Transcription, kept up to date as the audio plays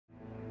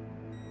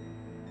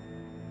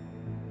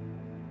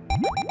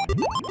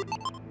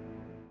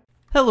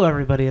Hello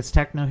everybody, it's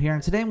Techno here,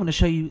 and today I'm going to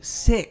show you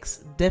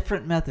 6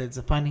 different methods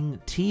of finding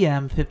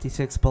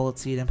TM056 Bullet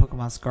Seed in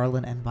Pokemon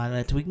Scarlet and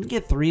Violet. We can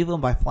get 3 of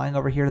them by flying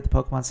over here to the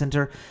Pokemon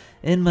Center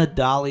in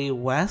Medali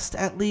West,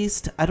 at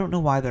least. I don't know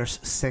why there's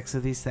 6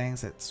 of these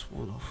things. It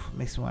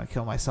makes me want to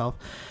kill myself.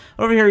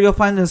 Over here you'll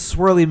find this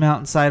swirly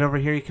mountainside over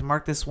here. You can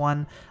mark this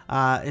one.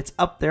 It's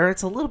up there.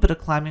 It's a little bit of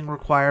climbing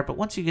required, but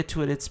once you get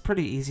to it, it's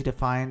pretty easy to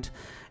find.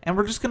 And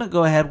we're just going to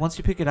go ahead, once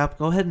you pick it up,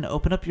 go ahead and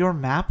open up your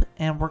map,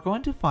 and we're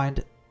going to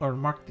find or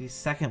mark the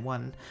second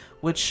one,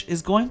 which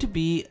is going to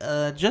be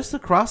just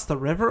across the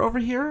river over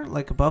here,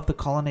 like above the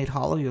Colonnade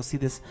Hollow. You'll see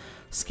this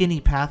skinny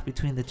path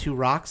between the 2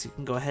 rocks. You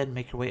can go ahead and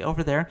make your way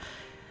over there.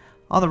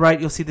 On the right,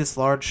 you'll see this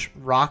large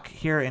rock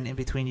here, and in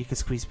between you can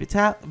squeeze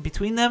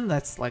between them.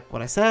 That's like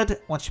what I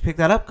said. Once you pick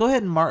that up, go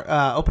ahead and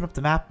open up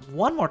the map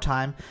one more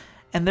time,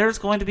 and there's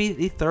going to be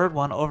the 3rd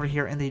one over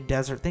here in the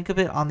desert. Think of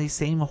it on the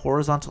same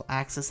horizontal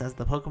axis as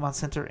the Pokemon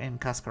Center in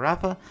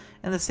Cascarapa,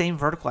 and the same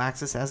vertical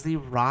axis as the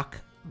rock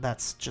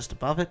that's just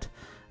above it,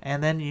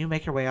 and then you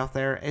make your way out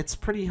there. It's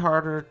pretty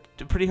hard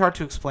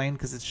to explain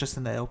because it's just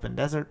in the open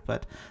desert,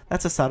 but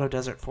that's a Sato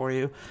Desert for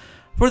you.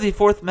 For the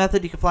 4th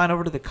method, you can fly on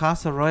over to the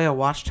Casa Roya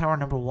Watchtower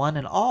number 1,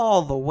 and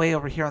all the way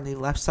over here on the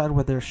left side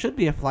where there should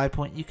be a fly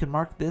point, you can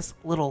mark this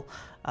little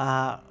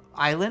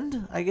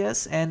island, I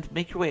guess, and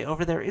make your way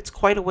over there. It's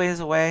quite a ways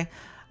away.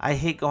 I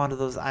hate going to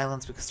those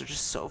islands because they're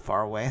just so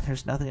far away and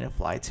there's nothing to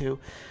fly to.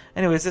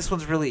 Anyways, this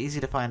one's really easy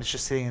to find. It's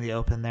just sitting in the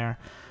open there.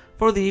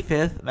 For the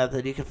 5th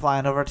method, you can fly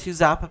on over to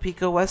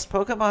Zappapico West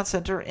Pokemon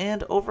Center,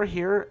 and over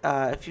here,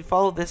 if you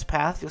follow this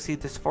path, you'll see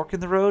this fork in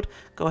the road.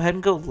 Go ahead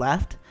and go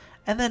left,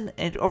 and then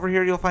over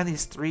here you'll find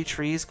these 3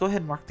 trees. Go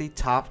ahead and mark the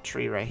top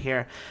tree right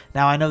here.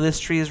 Now, I know this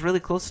tree is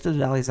really close to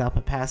the Dali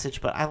Zappa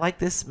Passage, but I like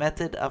this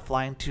method of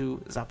flying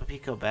to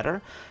Zappapico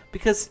better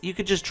because you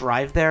could just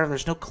drive there.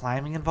 There's no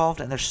climbing involved,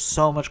 and there's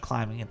so much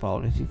climbing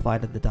involved if you fly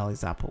to the Dali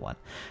Zappa one.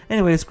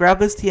 Anyways, grab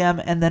this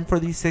TM, and then for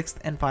the 6th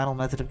and final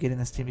method of getting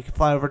this TM, you can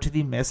fly over to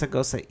the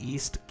Mesagosa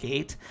East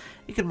Gate.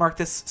 You can mark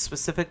this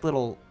specific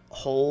little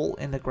hole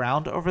in the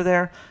ground over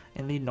there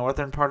in the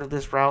northern part of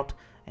this route,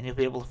 and you'll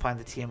be able to find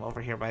the TM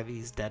over here by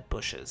these dead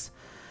bushes.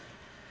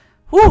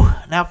 Whew!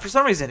 Now, for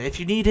some reason, if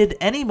you needed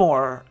any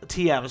more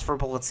TMs for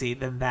Bullet Seed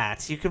than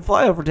that, you can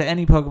fly over to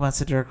any Pokemon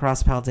Center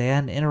across Paldea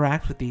and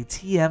interact with the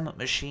TM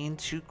machine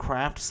to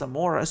craft some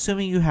more,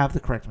 assuming you have the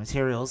correct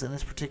materials. In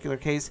this particular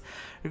case,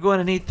 you're going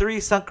to need 3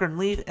 Sunken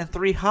Leaf and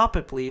 3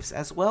 Hoppip Leaves,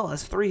 as well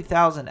as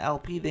 3,000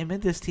 LP. They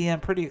made this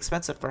TM pretty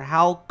expensive for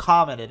how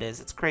common it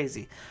is. It's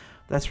crazy.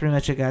 That's pretty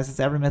much it, guys. It's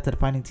every method of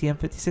finding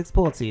TM056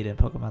 Bullet Seed in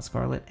Pokemon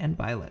Scarlet and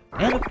Violet.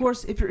 And of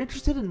course, if you're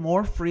interested in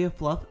more free of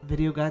fluff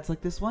video guides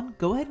like this one,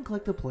 go ahead and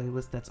click the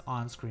playlist that's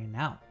on screen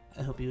now.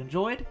 I hope you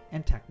enjoyed,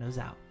 and Techno's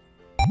out.